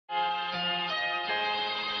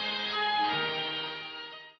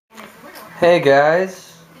Hey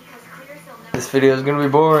guys, this video is gonna be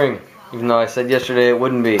boring, even though I said yesterday it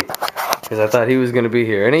wouldn't be, because I thought he was gonna be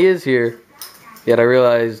here, and he is here, yet I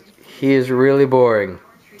realized he is really boring.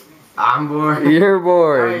 I'm boring. You're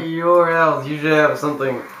boring. At your house, you should have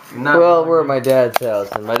something not Well, boring. we're at my dad's house,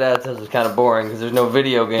 and my dad's house is kind of boring, because there's no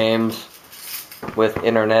video games with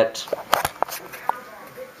internet.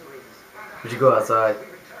 We should go outside.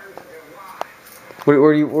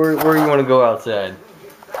 Where do you want to go outside?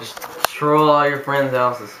 Just troll all your friends'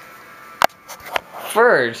 houses.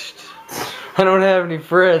 First, I don't have any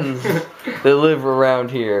friends that live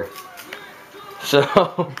around here. So,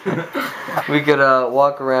 we could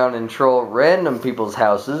walk around and troll random people's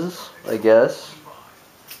houses, I guess.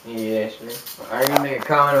 Yeah, sure. Are you gonna make a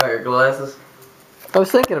comment about your glasses? I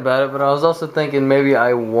was thinking about it, but I was also thinking maybe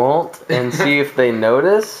I won't and see if they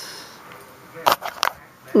notice.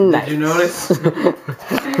 Nice. Did you notice?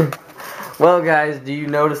 Well, guys, do you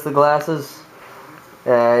notice the glasses?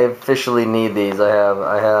 I officially need these.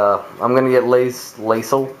 I'm gonna get laser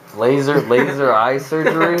eye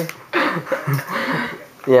surgery.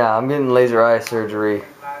 Yeah, I'm getting laser eye surgery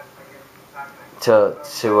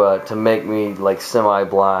to make me like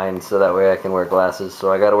semi-blind, so that way I can wear glasses.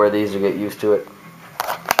 So I gotta wear these to get used to it.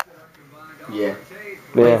 Yeah.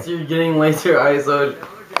 Yeah. So you're getting laser eye surgery.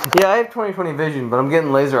 Yeah, I have 20/20 vision, but I'm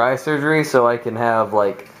getting laser eye surgery so I can have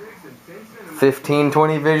like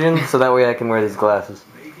 15/20 vision, so that way I can wear these glasses.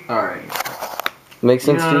 Alright. Makes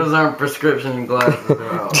sense to you? Those aren't prescription glasses at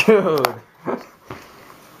all.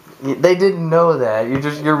 Dude. They didn't know that.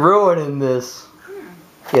 You're ruining this.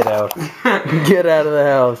 Get out. Get out of the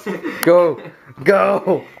house. Go.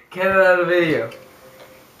 Go. Get it out of the video.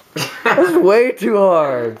 That's way too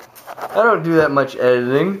hard. I don't do that much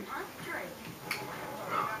editing.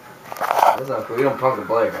 That's not cool. You don't punk the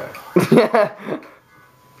black guy. Yeah.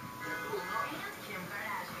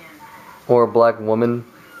 Or a black woman.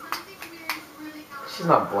 She's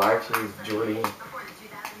not black. She's Jordan.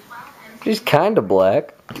 She's kind of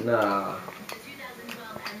black. Nah.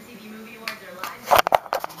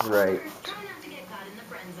 Right.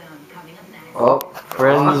 Oh,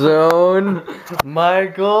 friend zone.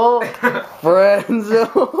 Michael. Friend zone.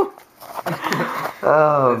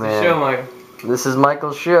 Oh, It's man. a show, Michael. This is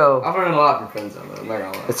Michael's show. I've learned a lot from Friend Zone, though. I'm not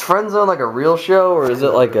gonna lie. Is Friend Zone like a real show, or is it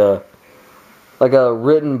like a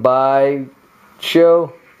written by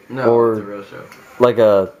show? No, or it's a real show. Like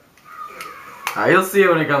a... You'll see it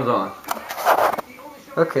when it comes on.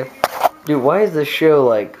 Okay. Dude, why is this show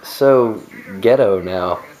like so ghetto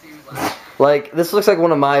now? Like, this looks like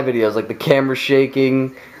one of my videos, like the camera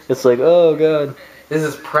shaking. It's like, oh god. This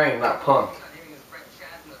is prank, not punk.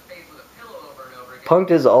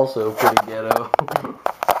 Punked is also pretty ghetto.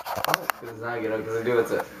 It's not ghetto because they do it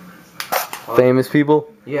to Famous people?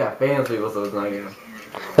 yeah, famous people, so it's not ghetto.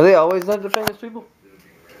 Have they always done it to famous people?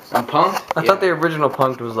 And punk? I thought the original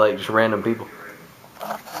Punked was like just random people.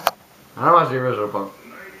 I don't watch the original punk.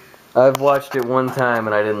 I've watched it one time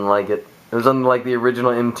and I didn't like it. It was on like the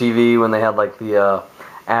original MTV when they had like the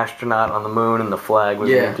astronaut on the moon and the flag was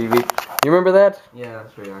Yeah. MTV. You remember that? Yeah,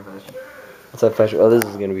 that's pretty high fashion. That's that fashion. Oh, this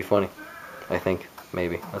is gonna be funny. I think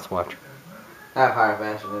maybe. Let's watch. I have higher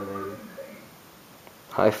fashion than they do.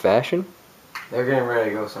 High fashion? They're getting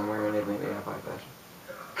ready to go somewhere and they think they have high fashion.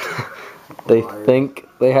 They Liars. think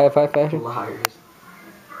they have high fashion? Liars.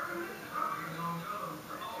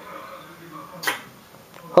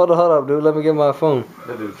 Hold up, dude. Let me get my phone.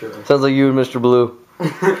 That dude's tripping. Sounds like you and Mr. Blue.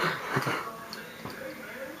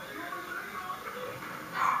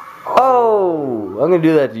 Oh, I'm gonna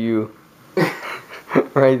do that to you.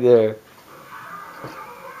 Right there.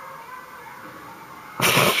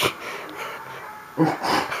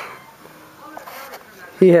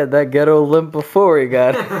 He had that ghetto limp before he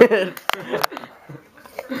got hit.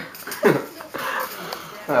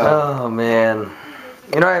 Oh man.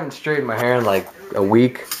 You know, I haven't straightened my hair in like a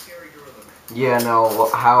week. Yeah, no,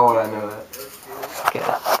 how would I know that?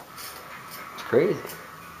 Yeah. It's crazy.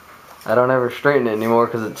 I don't ever straighten it anymore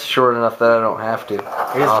because it's short enough that I don't have to. I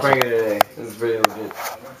just Awesome. spraying it today. This is pretty legit.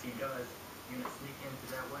 Once he does, you're gonna sneak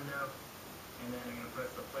into that window, and then you're gonna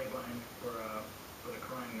press the play button for the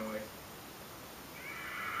crying noise.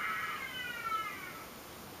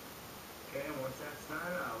 Okay, and once that's done,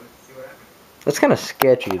 we can see what happens. That's kind of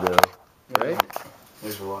sketchy though, right?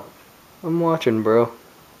 There's a lot. I'm watching, bro.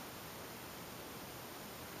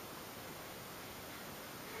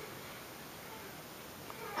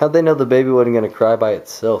 How'd they know the baby wasn't gonna cry by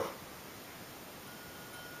itself?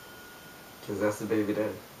 Because that's the baby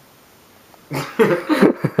daddy.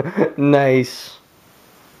 Nice.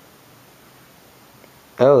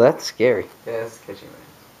 Oh, that's scary. Yeah, that's sketchy,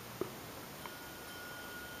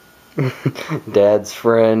 Dad's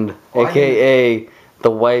friend, aka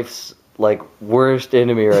the wife's like worst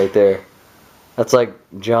enemy right there. That's like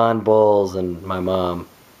John Bowles and my mom.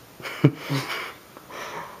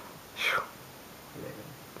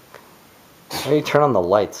 How do you turn on the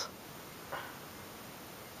lights?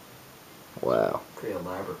 Wow. Pretty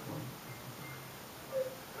elaborate one.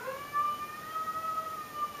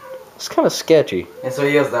 It's kind of sketchy. And so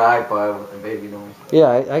he has the iPod with the baby noise. Yeah,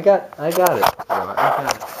 I got it.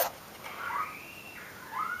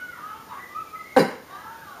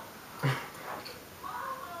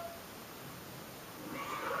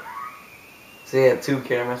 So he had 2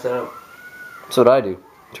 cameras set up. That's what I do.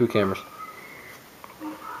 2 cameras.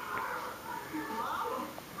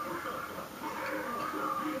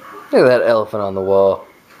 Look at that elephant on the wall.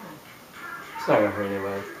 It's not gonna hurt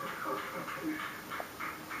anybody.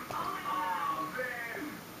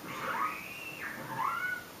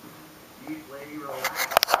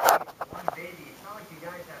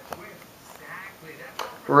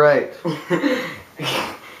 Right.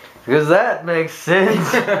 Because that makes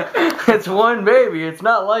sense. It's one baby. It's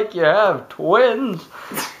not like you have twins.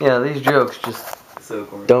 Yeah, these jokes just So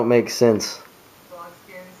corny. don't make sense.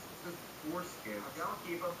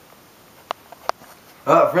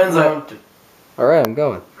 Friend zone. Alright, I'm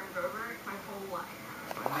going.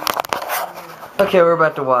 Okay, we're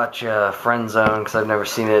about to watch Friend Zone because I've never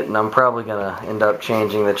seen it and I'm probably gonna end up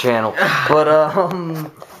changing the channel. But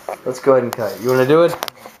let's go ahead and cut. You wanna do it?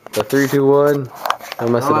 The 3, 2, 1.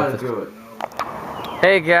 Don't mess it up. Do it.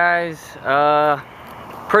 Hey guys,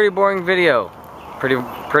 pretty boring video.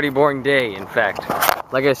 Pretty boring day, in fact.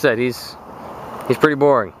 Like I said, he's pretty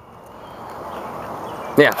boring.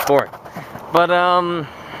 Yeah, boring. But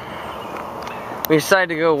we decided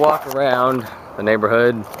to go walk around the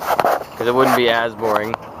neighborhood because it wouldn't be as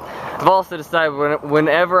boring. I've also decided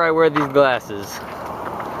whenever I wear these glasses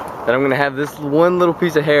that I'm gonna have this one little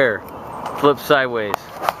piece of hair flip sideways.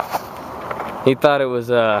 He thought it was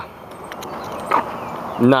not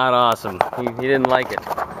awesome. He didn't like it.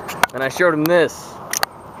 And I showed him this.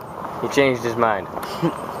 He changed his mind.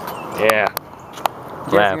 Yeah.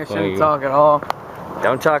 Guessing I shouldn't talk at all.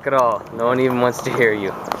 Don't talk at all. No one even wants to hear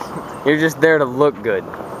you. You're just there to look good.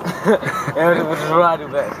 Which is what I do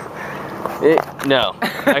best. No,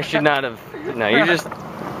 I should not have. No, you're just.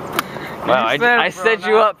 Wow, I set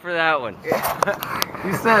you up for that one.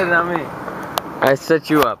 You said it, not me. I set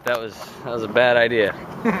you up. That was a bad idea.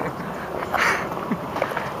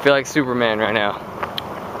 I feel like Superman right now,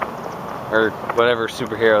 or whatever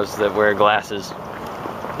superheroes that wear glasses.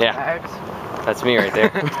 Yeah, that's me right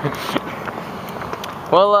there.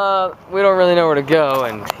 Well, we don't really know where to go,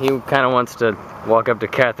 and he kind of wants to walk up to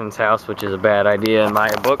Catherine's house, which is a bad idea in my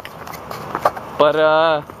book. But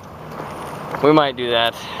we might do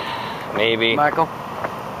that, maybe. Michael.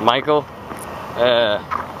 Michael.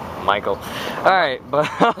 Alright, but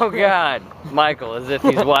oh god, Michael, as if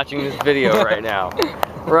he's watching this video right now.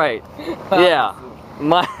 Right. Yeah.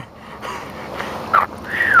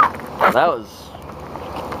 That was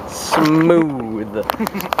smooth.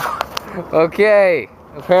 Okay.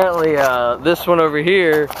 Apparently, this one over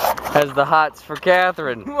here has the hots for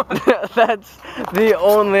Catherine. That's the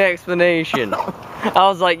only explanation. I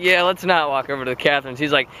was like, yeah, let's not walk over to Catherine's.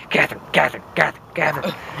 He's like, Catherine.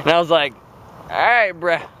 And I was like, alright,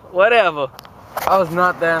 bruh, whatever. I was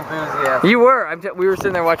not that enthusiastic. You were. We were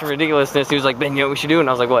sitting there watching Ridiculousness. He was like, Ben, you know what we should do? And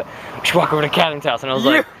I was like, what? We should walk over to Catherine's house. And I was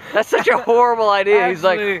like, that's such a horrible idea.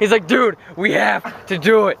 Actually, He's like, dude, we have to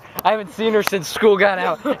do it. I haven't seen her since school got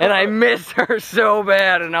out, and I miss her so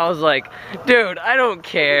bad. And I was like, dude, I don't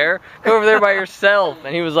care. Go over there by yourself.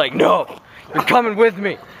 And he was like, no, you're coming with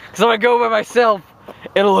me. Because if I go by myself,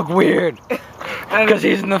 it'll look weird. Because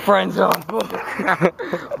he's in the friend zone.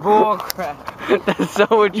 Bull crap. That's so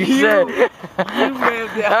what you said.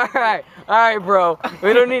 Alright, bro.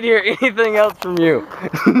 We don't need to hear anything else from you.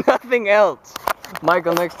 Nothing else.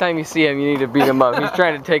 Michael, next time you see him, you need to beat him up. He's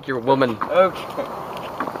trying to take your woman. Okay.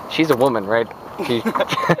 She's a woman, right?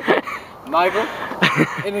 Michael,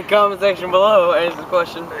 in the comment section below, answer the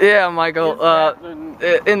question. Yeah, Michael.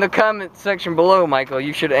 In the comment section below, Michael,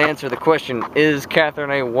 you should answer the question: is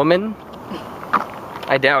Catherine a woman?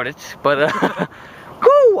 I doubt it, but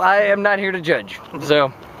whoo, I am not here to judge.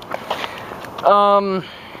 So,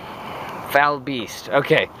 foul beast.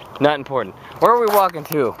 Okay, not important. Where are we walking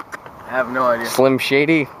to? I have no idea. Slim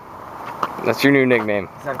Shady? That's your new nickname.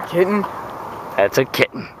 Is that a kitten? That's a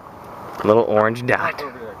kitten. Little orange dot.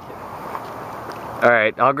 Over there, kitten.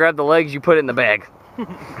 Alright, I'll grab the legs, you put it in the bag. This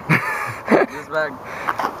bag?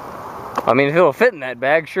 I mean, if it'll fit in that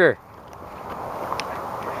bag, sure.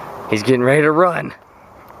 He's getting ready to run.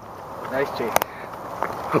 Nice chase.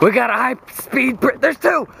 We got a high-speed There's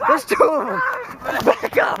two! There's two of them!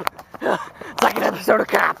 Back up! It's like an episode of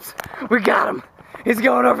Cops. We got him. He's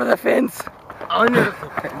going over the fence. Under the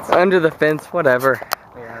fence. Under the fence, whatever.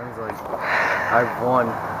 Yeah, I was like, I won.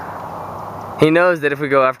 He knows that if we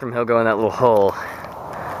go after him, he'll go in that little hole.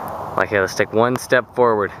 Like, hey, let's take one step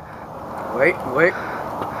forward. Wait. One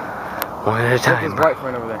at a Look, time. his white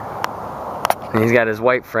friend over there. And he's got his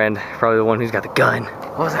white friend, probably the one who's got the gun.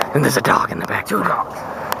 What was that? And there's a dog in the back. Two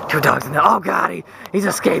dogs in there. Oh God, he's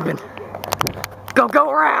escaping. Go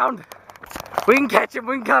around. We can catch him.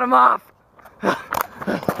 We can cut him off. Bad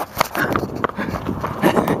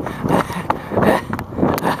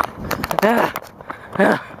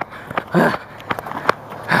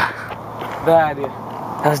idea.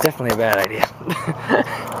 That was definitely a bad idea.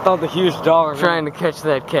 I thought the huge dog was Trying to catch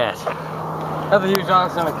that cat. I thought the huge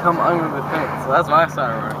dog was gonna come under the fence, so that's why I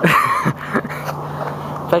started running.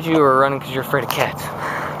 I thought you were running because you're afraid of cats.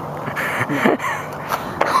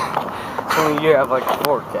 Only you have like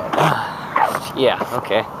 4 cats. Yeah,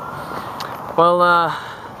 okay. Well,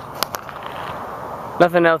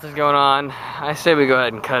 nothing else is going on. I say we go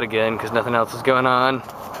ahead and cut again because nothing else is going on.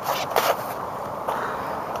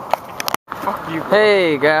 Fuck you.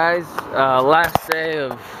 Hey guys, last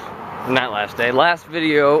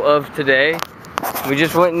video of today. We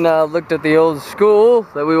just went and looked at the old school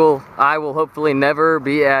that I will hopefully never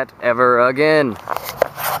be at ever again.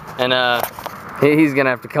 And he's gonna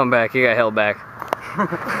have to come back. He got held back.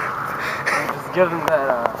 Just give him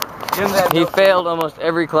that. He failed almost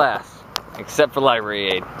every class except for library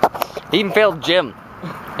aid. He even failed gym.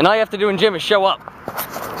 And all you have to do in gym is show up.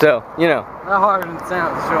 So, you know. Not hard than it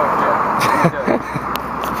sounds to show up, Jeff.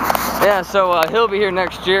 Yeah, so he'll be here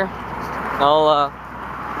next year. I'll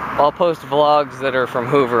post vlogs that are from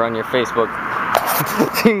Hoover on your Facebook. So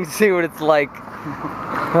you can see what it's like.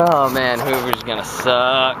 Oh man, Hoover's gonna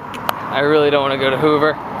suck. I really don't want to go to Hoover.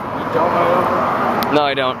 You don't know Hoover? No,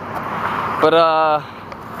 I don't. But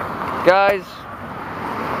guys,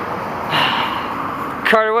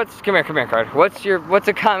 Carter, come here, Carter. What's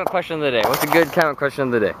a comment question of the day? What's a good comment question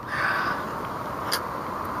of the day?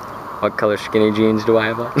 What color skinny jeans do I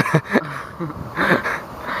have on?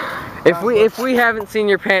 If we haven't seen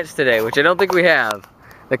your pants today, which I don't think we have,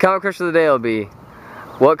 the comment question of the day will be,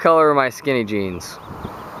 what color are my skinny jeans?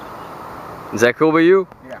 Is that cool with you?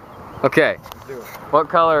 Yeah. Okay. Let's do it. What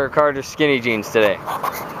color are Carter's skinny jeans today?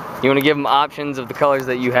 You want to give them options of the colors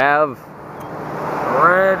that you have?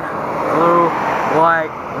 Red, blue,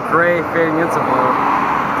 white, gray fading into blue,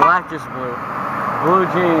 blackish blue, blue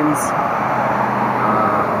jeans,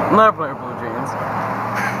 another pair of blue jeans,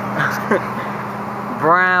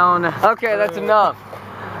 brown. Okay, that's enough.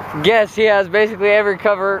 Guess he has basically every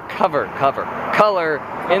color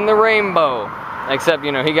in the rainbow. Except,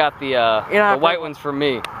 you know, he got the white ones from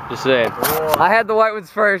me. Just saying. Whoa. I had the white ones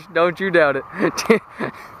first, don't you doubt it.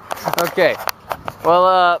 Okay.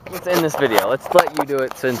 Well, let's end this video. Let's let you do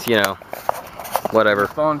it since, you know, whatever.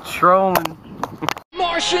 Phone trolling.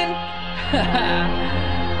 Martian!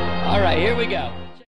 Alright, here we go.